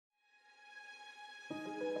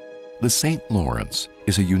The St. Lawrence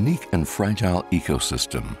is a unique and fragile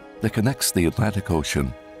ecosystem that connects the Atlantic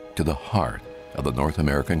Ocean to the heart of the North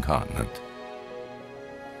American continent.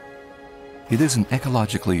 It is an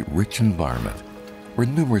ecologically rich environment where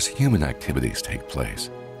numerous human activities take place,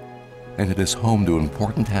 and it is home to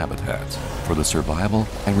important habitats for the survival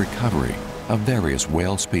and recovery of various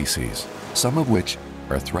whale species, some of which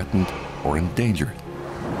are threatened or endangered.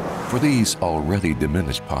 For these already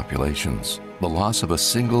diminished populations, the loss of a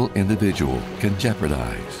single individual can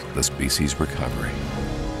jeopardize the species' recovery.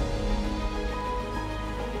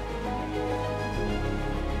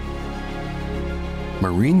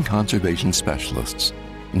 Marine conservation specialists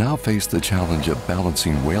now face the challenge of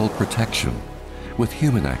balancing whale protection with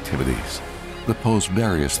human activities that pose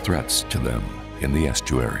various threats to them in the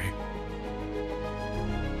estuary.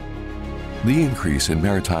 The increase in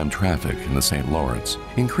maritime traffic in the St. Lawrence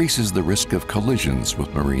increases the risk of collisions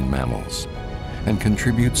with marine mammals and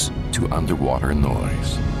contributes to underwater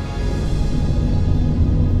noise.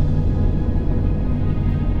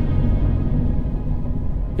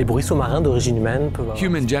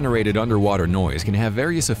 Human-generated underwater noise can have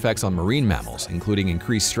various effects on marine mammals, including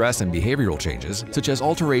increased stress and behavioral changes, such as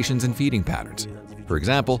alterations in feeding patterns. For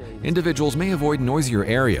example, individuals may avoid noisier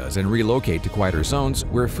areas and relocate to quieter zones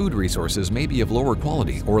where food resources may be of lower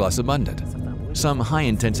quality or less abundant. Some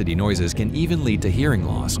high-intensity noises can even lead to hearing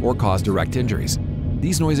loss or cause direct injuries.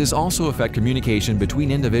 These noises also affect communication between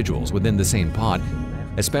individuals within the same pod,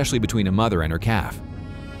 especially between a mother and her calf.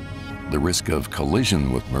 The risk of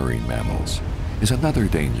collision with marine mammals is another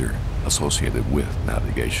danger associated with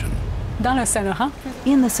navigation.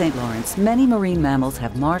 In the St. Lawrence, many marine mammals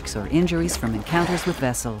have marks or injuries from encounters with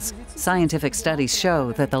vessels. Scientific studies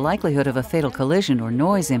show that the likelihood of a fatal collision or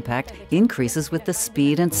noise impact increases with the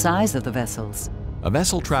speed and size of the vessels. A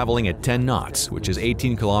vessel traveling at 10 knots, which is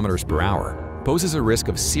 18 kilometers per hour, poses a risk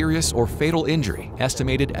of serious or fatal injury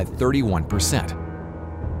estimated at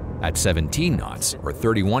 31%. At 17 knots, or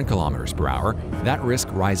 31 kilometers per hour, that risk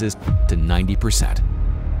rises to 90%.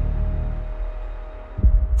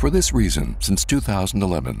 For this reason, since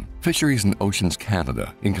 2011, Fisheries and Oceans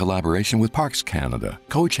Canada, in collaboration with Parks Canada,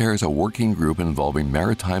 co-chairs a working group involving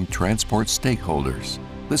maritime transport stakeholders.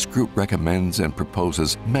 This group recommends and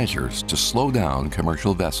proposes measures to slow down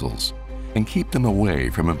commercial vessels and keep them away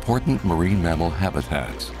from important marine mammal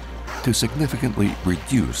habitats to significantly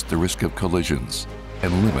reduce the risk of collisions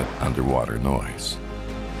and limit underwater noise.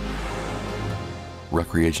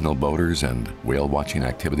 Recreational boaters and whale watching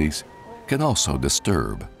activities can also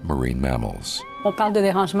disturb marine mammals.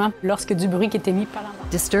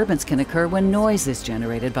 Disturbance can occur when noise is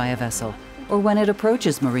generated by a vessel or when it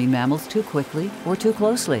approaches marine mammals too quickly or too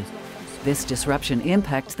closely. This disruption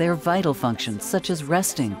impacts their vital functions such as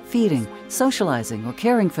resting, feeding, socializing, or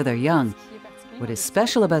caring for their young. What is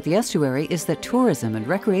special about the estuary is that tourism and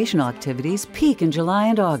recreational activities peak in July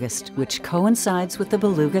and August, which coincides with the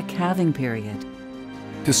beluga calving period.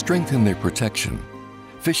 To strengthen their protection,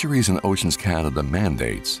 Fisheries and Oceans Canada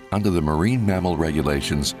mandates, under the marine mammal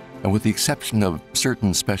regulations and with the exception of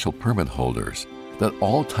certain special permit holders, that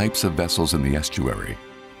all types of vessels in the estuary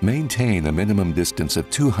maintain a minimum distance of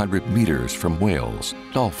 200 meters from whales,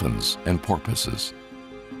 dolphins, and porpoises.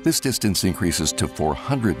 This distance increases to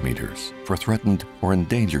 400 meters for threatened or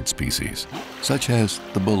endangered species, such as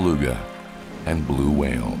the beluga and blue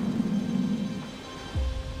whale.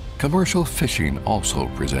 Commercial fishing also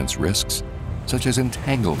presents risks, such as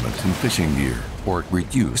entanglement in fishing gear or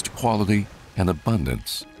reduced quality and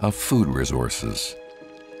abundance of food resources.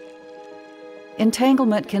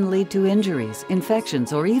 Entanglement can lead to injuries,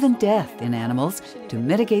 infections, or even death in animals. To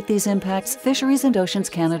mitigate these impacts, Fisheries and Oceans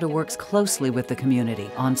Canada works closely with the community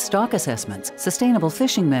on stock assessments, sustainable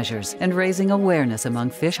fishing measures, and raising awareness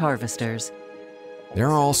among fish harvesters. There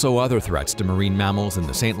are also other threats to marine mammals in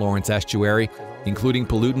the St. Lawrence estuary, including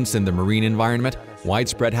pollutants in the marine environment,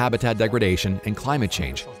 widespread habitat degradation, and climate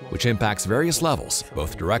change, which impacts various levels,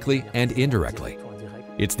 both directly and indirectly.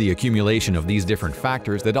 It's the accumulation of these different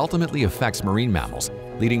factors that ultimately affects marine mammals,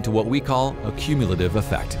 leading to what we call a cumulative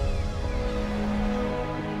effect.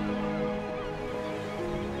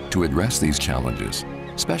 To address these challenges,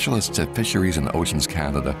 specialists at Fisheries and Oceans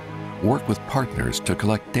Canada work with partners to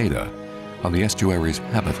collect data on the estuary's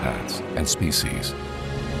habitats and species.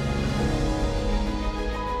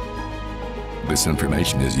 This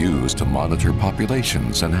information is used to monitor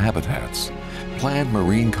populations and habitats, plan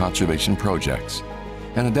marine conservation projects,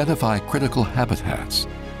 and identify critical habitats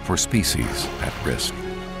for species at risk.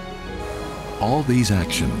 All these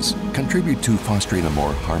actions contribute to fostering a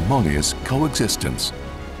more harmonious coexistence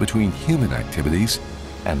between human activities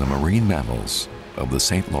and the marine mammals of the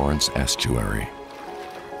St. Lawrence estuary.